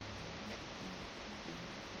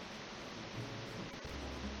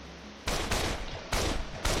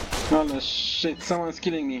Oh shit, someone's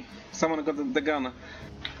killing me. Someone got the gun.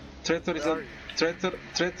 Traitor is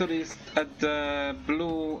Traitor is at the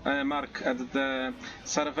blue mark at the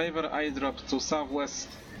survivor airdrop to southwest.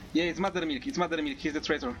 Yeah, it's Mothermilk. It's Mothermilk. He's the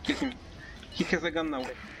traitor. Kill him. He has a gun now.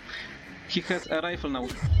 He has a rifle now.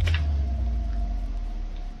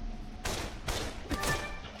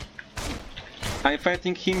 I'm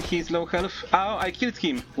fighting him. He's low health. Oh, I killed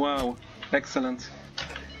him. Wow, excellent.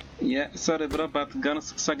 Yeah, sorry bro, but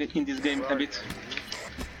guns suck in this game a bit.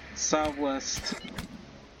 Southwest.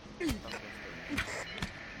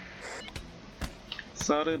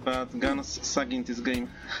 Sorry, but guns suck in this game.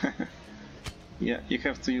 Yeah, you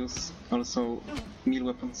have to use also melee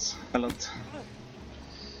weapons a lot.